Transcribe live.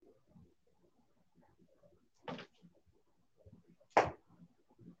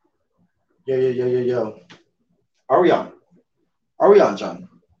Yo, yo, yo, yo, yo. Are we on? Are we on, John?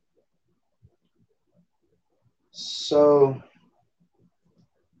 So,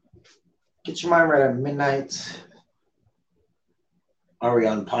 get your mind right at midnight. Are we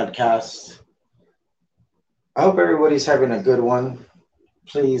on podcast? I hope everybody's having a good one.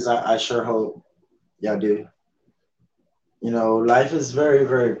 Please, I sure hope y'all do. Life is very,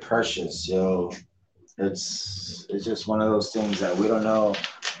 very precious, yo. It's just one of those things that we don't know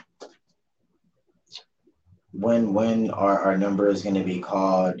when our number is going to be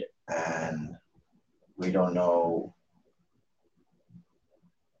called, and we don't know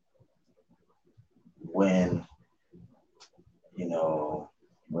when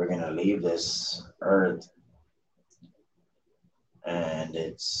we're going to leave this earth. And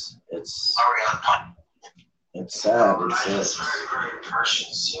it's sad. It's very, very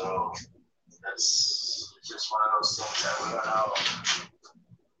precious, yo. It's just one of those things that we don't know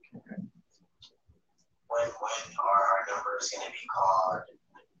when our number is going to be called,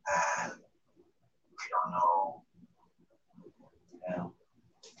 and we don't know, you know,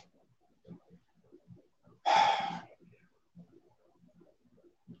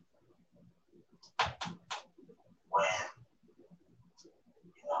 when,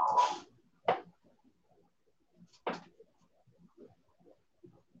 you know,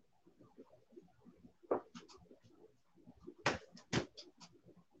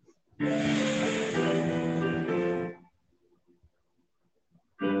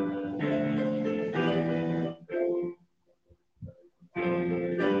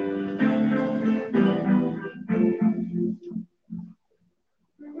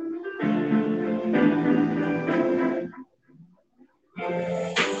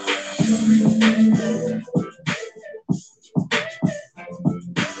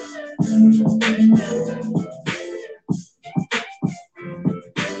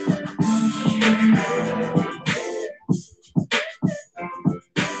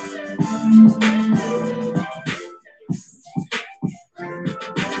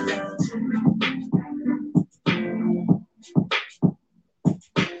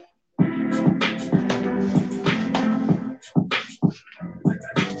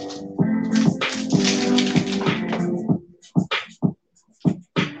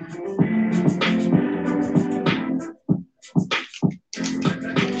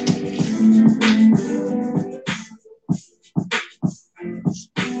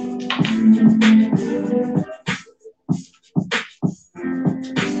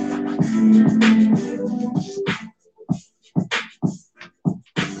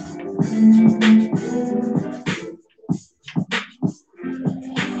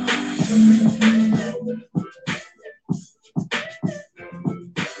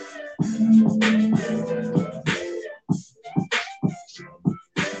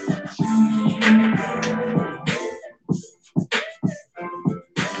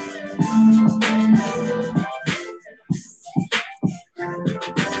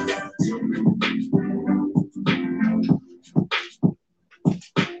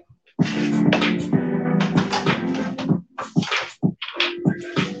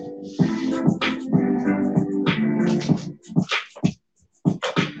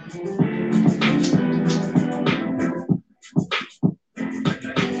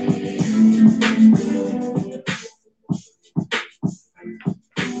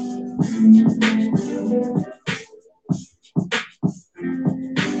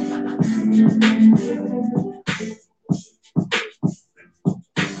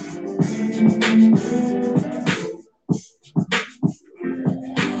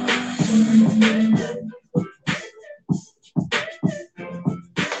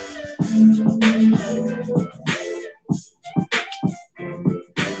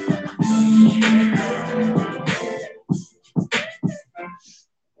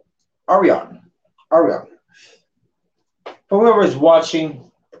 are we on? Are we on? For whoever's watching,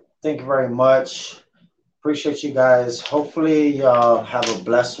 thank you very much. Appreciate you guys. Hopefully, y'all have a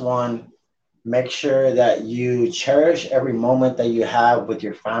blessed one. Make sure that you cherish every moment that you have with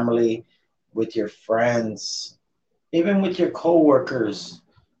your family, with your friends, even with your coworkers,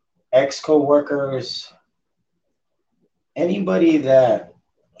 ex-coworkers, anybody that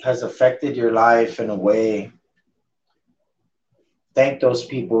has affected your life in a way. Thank those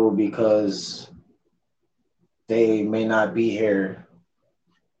people because they may not be here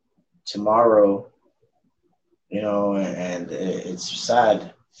tomorrow, and it's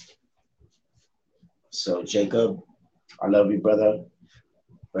sad. So, Jacob, I love you, brother.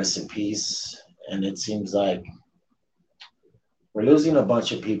 Rest in peace. And it seems like we're losing a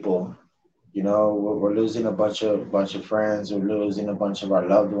bunch of people. We're losing a bunch of friends. We're losing a bunch of our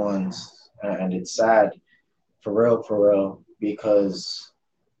loved ones, and it's sad for real, because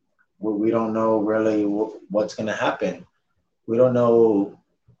we don't know really what's gonna happen. We don't know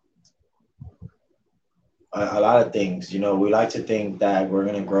a lot of things. You know, we like to think that we're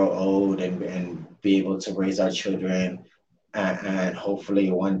gonna grow old and be able to raise our children, and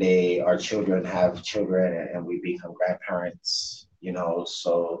hopefully one day our children have children and we become grandparents. You know,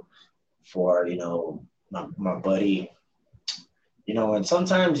 so for my buddy, and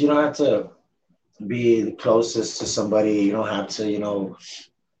sometimes you don't have to be the closest to somebody. You don't have to,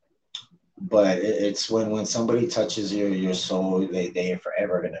 but it's when somebody touches your soul, they are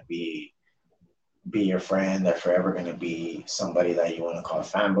forever gonna be your friend. They're forever gonna be somebody that you want to call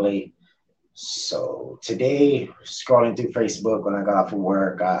family. So today, scrolling through Facebook when I got off of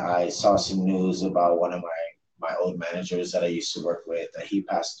work, I saw some news about one of my old managers that I used to work with, that he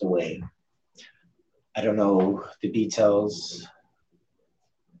passed away. I don't know the details,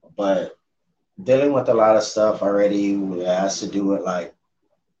 but dealing with a lot of stuff already that has to do with like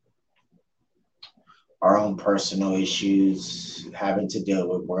our own personal issues, having to deal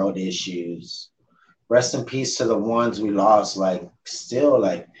with world issues. Rest in peace to the ones we lost. Like, still,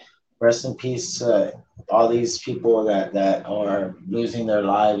 like, rest in peace to all these people that are losing their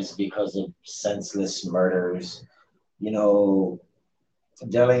lives because of senseless murders. You know,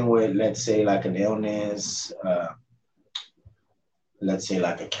 dealing with, let's say, like an illness, let's say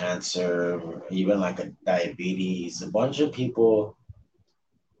like a cancer, or even like a diabetes. A bunch of people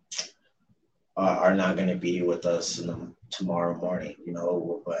are not going to be with us tomorrow morning.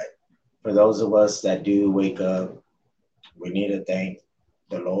 But for those of us that do wake up, we need to thank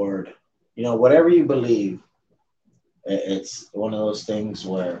the Lord. Whatever you believe, it's one of those things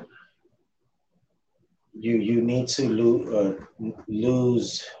where you need to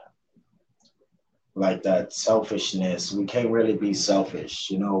lose like that selfishness. We can't really be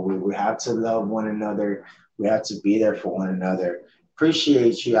selfish. We have to love one another. We have to be there for one another.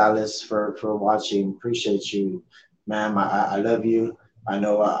 Appreciate you, Alice, for watching. Appreciate you, ma'am. I love you. I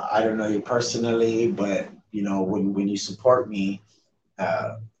know I don't know you personally, but when you support me,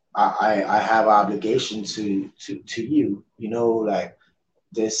 uh, I have obligation to you. Like,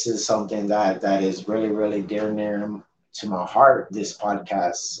 this is something that is really really dear near to my heart. This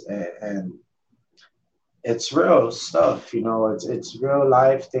podcast, and it's real stuff. It's real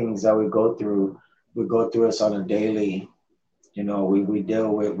life things that we go through. We go through this on a daily. We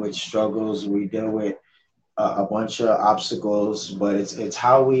deal with struggles. We deal with a bunch of obstacles, but it's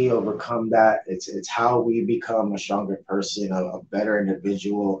how we overcome that. It's how we become a stronger person, a better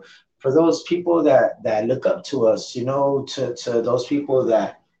individual. For those people that look up to us, to those people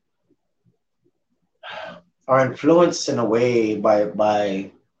that are influenced in a way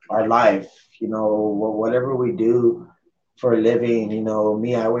by our life. Whatever we do for a living.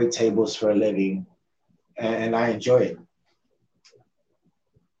 Me, I wait tables for a living, and I enjoy it.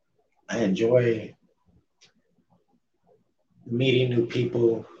 I enjoy meeting new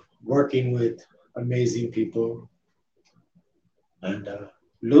people, working with amazing people, and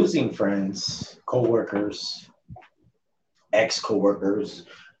losing friends, coworkers, ex-coworkers,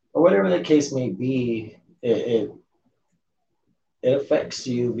 or whatever the case may be. It affects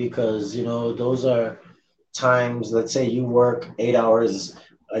you because those are times. Let's say you work 8 hours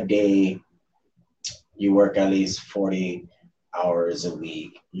a day, you work at least 40 hours a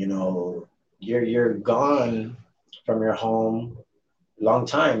week. You're gone from your home long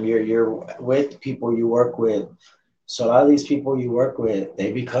time. You're with people you work with. So a lot of these people you work with,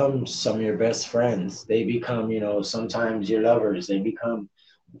 they become some of your best friends. They become, sometimes your lovers. They become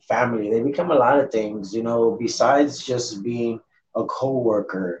family. They become a lot of things, besides just being a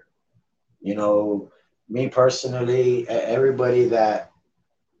coworker. You know, Me personally, everybody that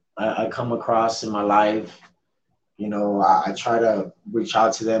I come across in my life, I try to reach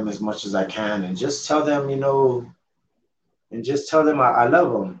out to them as much as I can and just tell them, I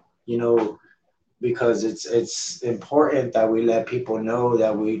love them, because it's important that we let people know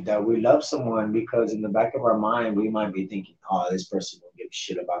that we love someone, because in the back of our mind we might be thinking, oh, this person don't give a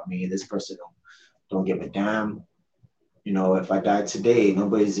shit about me. This person don't give a damn. If I die today,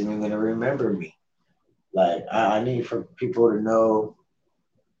 nobody's even gonna remember me. Like, I need for people to know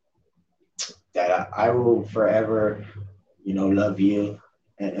that I will forever, love you.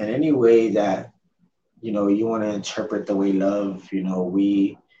 And any way that, you want to interpret the way love,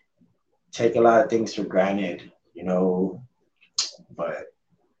 we take a lot of things for granted, but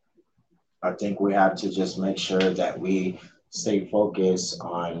I think we have to just make sure that we stay focused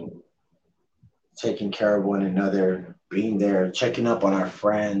on taking care of one another, being there, checking up on our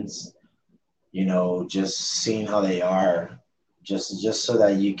friends, just seeing how they are. just so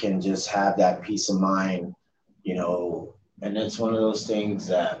that you can just have that peace of mind, you know. And it's one of those things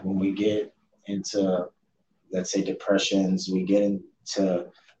that when we get into, let's say, depressions, we get into,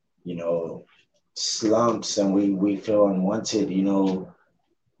 you know, slumps, and we feel unwanted, you know,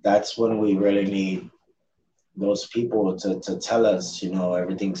 that's when we really need those people to tell us, you know,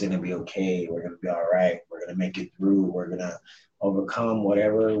 everything's gonna be okay, we're gonna be all right, we're gonna make it through, we're gonna overcome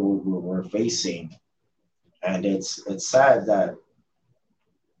whatever we're facing. And it's sad that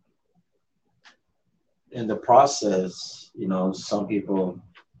in the process, you know, some people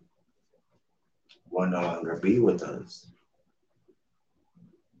will no longer be with us.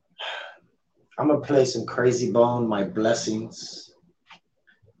 I'm gonna play some Crazy Bone, My Blessings,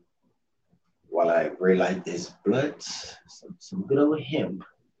 while I relight this blunt, some good old hymn.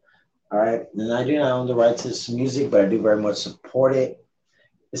 All right, and I do not own the right to this music, but I do very much support it.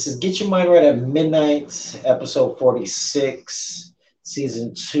 This is Get Your Mind Right at Midnight, episode 46,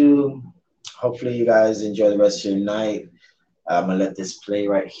 season 2. Hopefully, you guys enjoy the rest of your night. I'm gonna let this play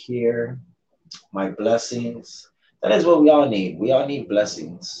right here. My blessings. That is what we all need. We all need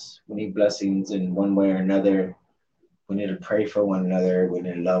blessings. We need blessings in one way or another. We need to pray for one another. We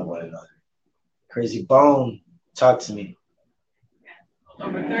need to love one another. Crazy Bone, talk to me.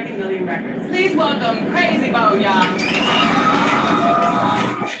 Over 30 million records. Please welcome Crazy Bone, y'all.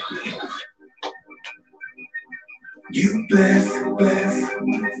 You bless,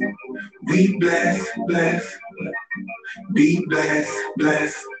 we bless, be blessed,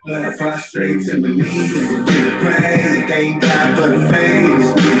 prostrate to believe, pray, thank God for the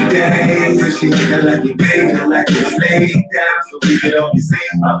face, days, and she looking like you paid, like you laid down, so we could only sing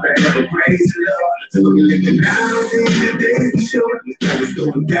my prayer, praise the Lord, so we living now, the days are short, it's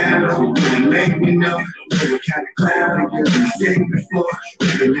going down, make me know, what kind of cloud you're sitting before,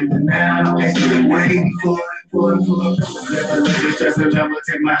 we're living now, and you're waiting for, never let me stress and never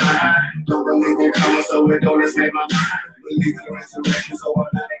take my eye. Don't believe in karma, so it don't escape my mind. Believe in the resurrection, so I'm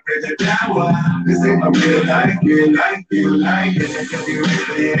not afraid to die. This ain't my real life.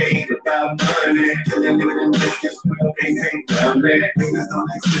 It ain't about money. Killing living business, real things ain't lovely. Things don't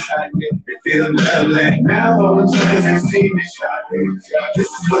exist, I live, it feel lovely. Now all the others have seen me shining. This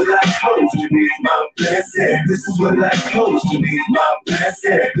is what life's supposed to be, my blessing. This is what life's supposed to be, my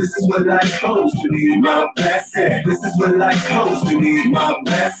blessing. This is what life's supposed to be, my blessing. This is what life's supposed to be, my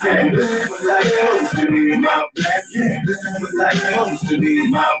blessing. This is what life's supposed to be, my blessing. This is what life's supposed to be,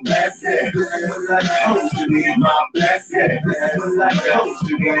 my blessing. This is what life's supposed to be, my blessing. This is what life's supposed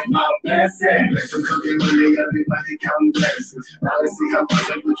to be, my blessing. Blessings cooking money, everybody counting blessings. Now let's see how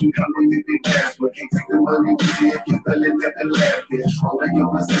much I put you come when you be blessed. But can't take the money with you if you feel it, nothing left. All of your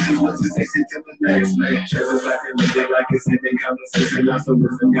possessions, what you say, sit to the next man. Sharing like a nigga, like it's in the conversation. Also,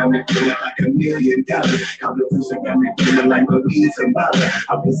 listen, got me feeling like $1 million. Competition got me feeling like a lead to bother.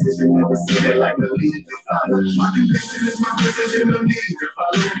 Opposition never seen it like a lead to follow. My conviction is my position, no need to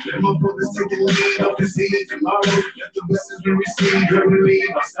follow. Let my brothers take the lead off the scene tomorrow. Let the blessings be received, her relieve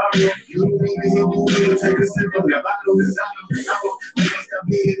my sorrow. You don't need to hear me, we'll take a sip of your bottle. Cause I know, let us stop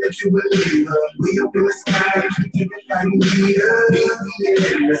being that you believe her. We up in the sky, take it like we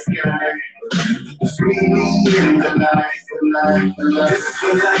in the sky. Freely in the light, the light. This is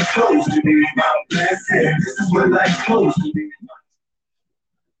what life's supposed to be, my blessing. This is what life's supposed to be.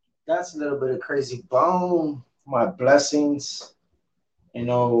 That's a little bit of Crazy Bone, My Blessings. You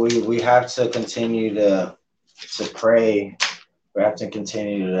know, we have to continue to pray. We have to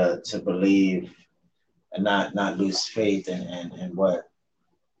continue to believe and not lose faith in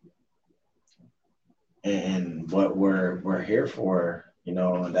what we're here for, you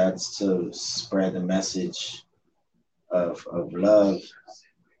know, and that's to spread the message of love,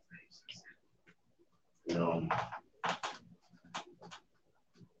 you know.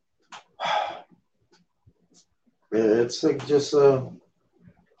 It's like just a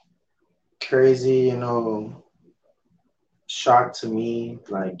crazy, you know, shock to me.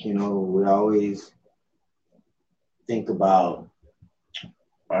 Like, you know, we always think about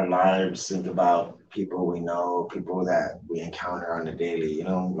our lives, think about people we know, people that we encounter on the daily, you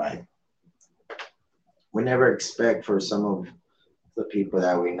know, like we never expect for some of the people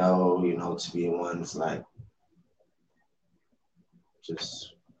that we know, you know, to be ones like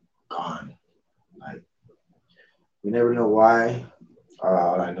just gone. Like we never know why.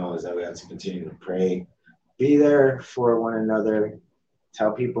 All I know is that we have to continue to pray, be there for one another,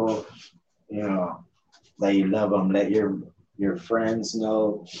 tell people, you know, that you love them, let your friends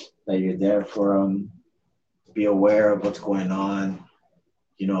know that you're there for them, be aware of what's going on,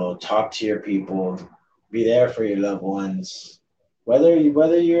 you know, talk to your people, be there for your loved ones, whether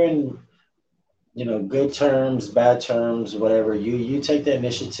you're in good terms, bad terms, whatever. You take the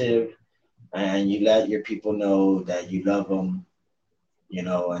initiative and you let your people know that you love them,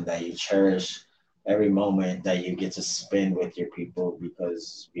 and that you cherish every moment that you get to spend with your people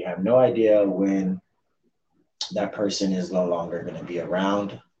because you have no idea when that person is no longer going to be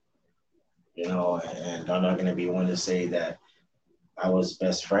around, and I'm not going to be one to say that I was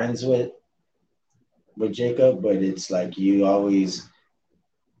best friends with Jacob, but it's like you always,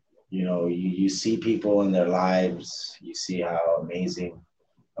 you see people in their lives, you see how amazing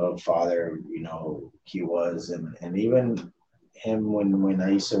of a father, he was, and even him when I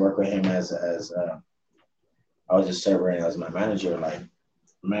used to work with him as I was a server and as my manager, like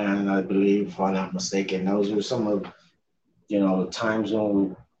man, I believe if I'm not mistaken, those were some of times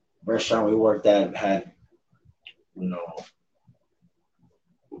when restaurant we worked at had you know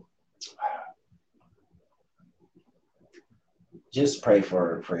just pray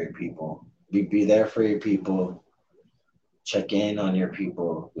for your people. Be there for your people. Check in on your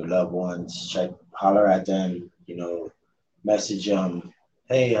people, your loved ones. Holler at them. Message them.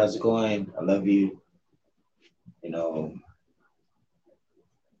 Hey, how's it going? I love you. You know,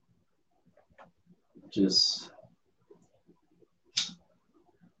 just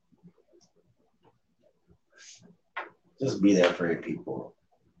just be there for your people.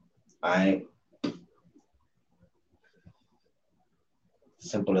 I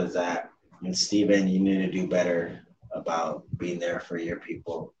Simple as that. And Steven, you need to do better about being there for your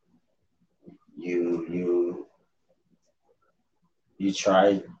people. You you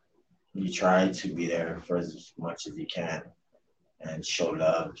try you try to be there for as much as you can and show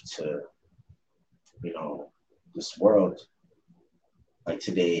love to you know this world. Like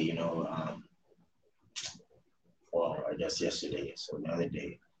today, well, I guess yesterday, so the other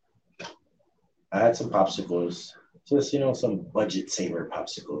day, I had some popsicles, just some budget saver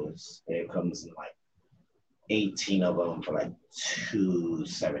popsicles. It comes in like 18 of them for like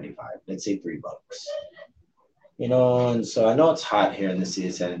 2.75. Let's say $3. And so I know it's hot here in the city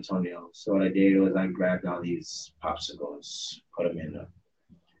of San Antonio. So what I did was I grabbed all these popsicles, put them in a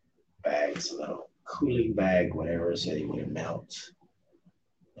bags, a little cooling bag, whatever, so they wouldn't melt.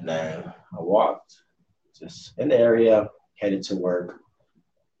 And then I walked just in the area, headed to work,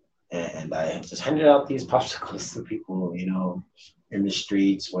 and I just handed out these popsicles to people, in the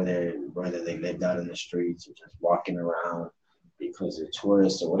streets, whether they lived out in the streets or just walking around because they're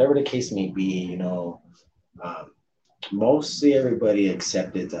tourists or whatever the case may be. Um, Mostly everybody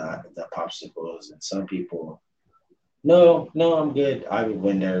accepted the popsicles, and some people, no, no, I'm good. I would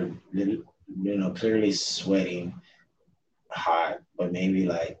when they're clearly sweating hot, but maybe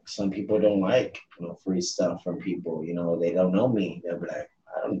like some people don't like free stuff from people. They don't know me. They'll be like,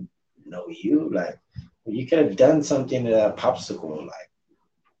 I don't know you. Like, you could have done something to that popsicle. Like,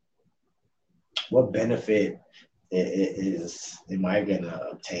 what benefit am I gonna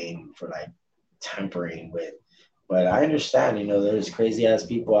obtain for like tampering with? But I understand. There's crazy ass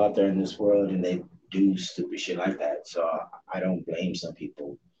people out there in this world, and they do stupid shit like that. So I don't blame some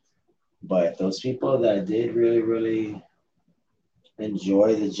people. But those people that did really, really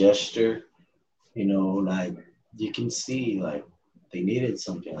enjoy the gesture, like you can see like they needed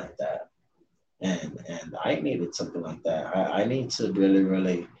something like that. And I needed something like that. I need to really,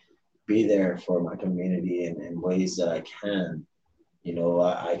 really be there for my community in ways that I can.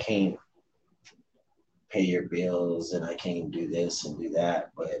 I can't pay your bills and I can't do this and do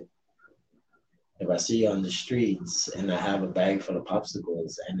that. But if I see you on the streets and I have a bag full of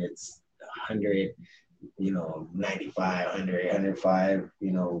popsicles and it's 100, 95, 100, 105,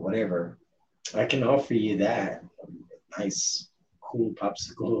 whatever, I can offer you that nice, cool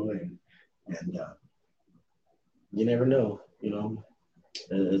popsicle, and you never know.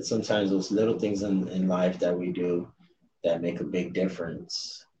 It's sometimes those little things in life that we do that make a big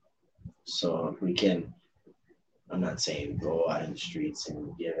difference. So if we can, I'm not saying go out in the streets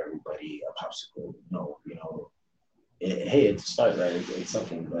and give everybody a popsicle. No, hey, it's a start, right? It's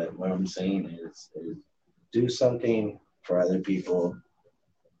something. But what I'm saying is do something for other people.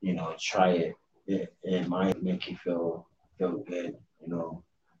 Try it. It might make you feel good.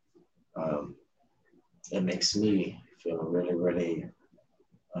 Um, it makes me feel really, really,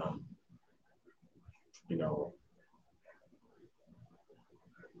 um, you know,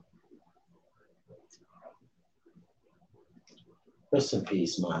 rest in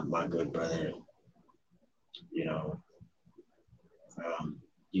peace, my good brother. You know,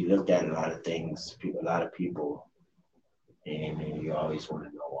 you look at a lot of things, a lot of people, and you always want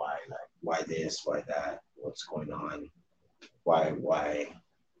to know why, like why this, why that, what's going on, why.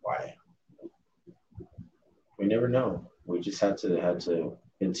 We never know. We just have to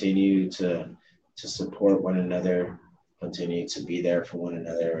continue to to support one another, continue to be there for one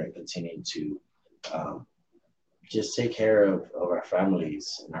another, and continue to um, just take care of our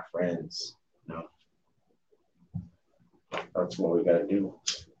families and our friends. You know, that's what we gotta do.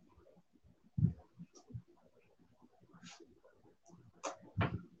 That's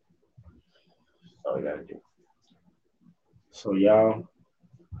all we gotta do. So y'all,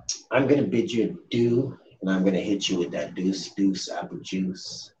 I'm gonna bid you adieu, and I'm gonna hit you with that deuce deuce apple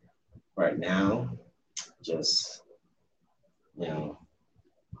juice right now. Just you know,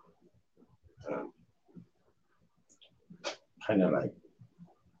 um, kind of like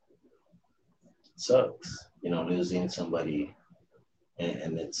sucks, losing somebody,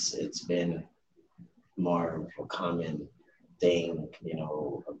 and it's been more of a common thing.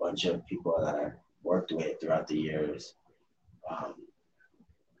 A bunch of people that I've worked with throughout the years, um,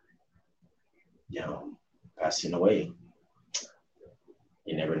 you know, passing away.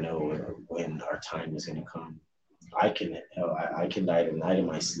 You never know when our time is going to come. I can die tonight in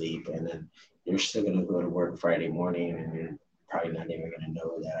my sleep, and then you're still going to go to work Friday morning, and you're probably not even going to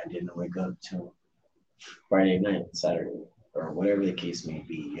know that I didn't wake up till Friday night, Saturday, or whatever the case may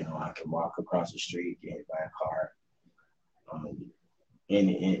be. I can walk across the street, get hit by a car. Um,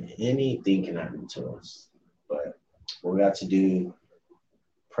 anything can happen to us. But what we got to do,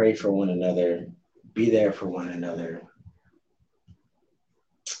 pray for one another, be there for one another,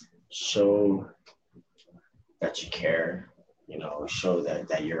 show that you care, show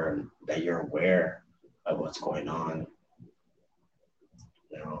that you're aware of what's going on,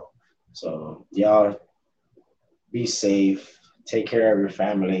 you know. So y'all be safe, take care of your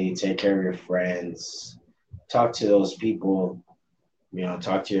family, take care of your friends, talk to those people,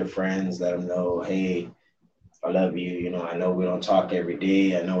 talk to your friends, let them know, hey, I love you. I know we don't talk every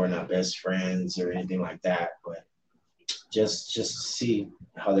day. I know we're not best friends or anything like that, but just see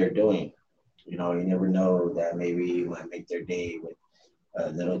how they're doing. You never know that maybe you might make their day with a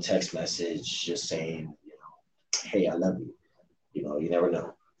little text message just saying, hey, I love you. You never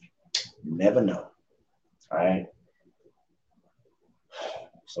know. You never know. All right.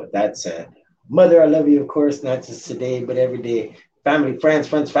 So with that said, mother, I love you, of course, not just today, but every day. Family, friends,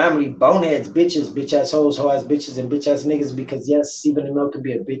 family, boneheads, bitches, bitch ass hoes, hoe ass bitches, and bitch ass niggas, because yes, Stephen the Milk can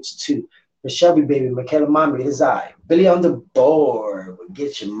be a bitch too. The Shelby baby, Michaela Mommy, it is I. Billy on the board. We'll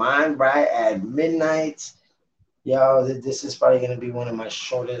get your mind right at midnight. Y'all, this is probably going to be one of my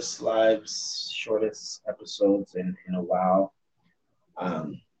shortest lives, shortest episodes in a while.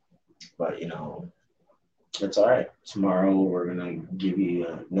 But, it's all right. Tomorrow, we're going to give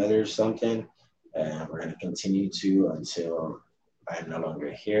you another something, and we're going to continue to until I'm no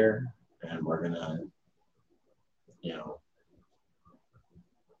longer here. And we're going to, you know,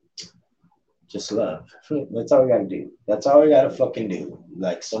 just love. That's all we got to do. That's all we got to fucking do.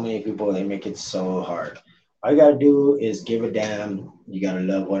 Like so many people, they make it so hard. All you got to do is give a damn. You got to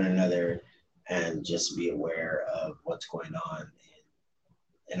love one another and just be aware of what's going on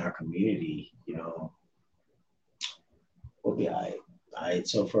in our community. We'll be all right. All right.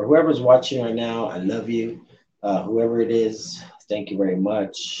 So for whoever's watching right now, I love you. Whoever it is, thank you very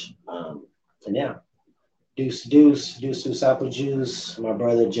much. And yeah, deuce, apple juice. My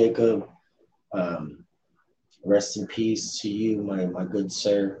brother Jacob. Um, Rest in peace to you, my good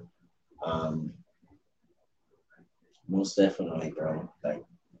sir. Um, Most definitely, bro. Like,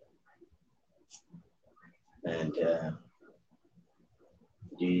 and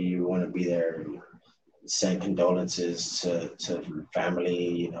do you want to be there? Send condolences to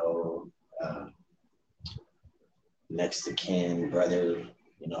family. Uh, Next to kin, brother.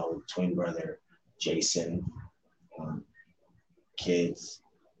 Twin brother, Jason. Um, Kids.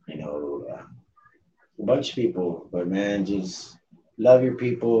 A bunch of people. But man, just love your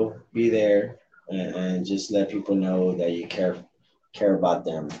people. Be there, and just let people know that you care about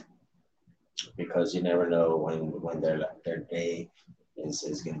them, because you never know when their day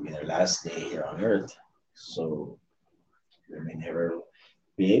is going to be their last day here on earth. So they may never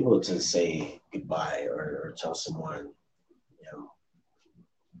be able to say goodbye, or tell someone, you know,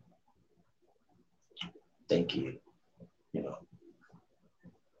 thank you. You know,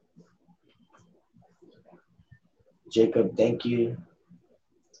 Jacob, thank you.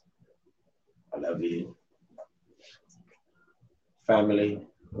 I love you. Family,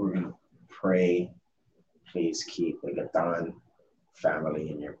 we're going to pray. Please keep the Gathon family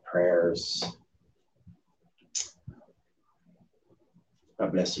in your prayers.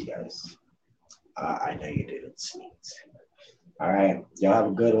 God bless you guys. I know you did it, sweet. All right. Y'all have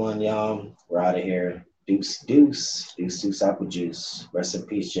a good one, y'all. We're out of here. Deuce, apple juice. Rest in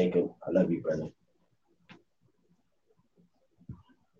peace, Jacob. I love you, brother.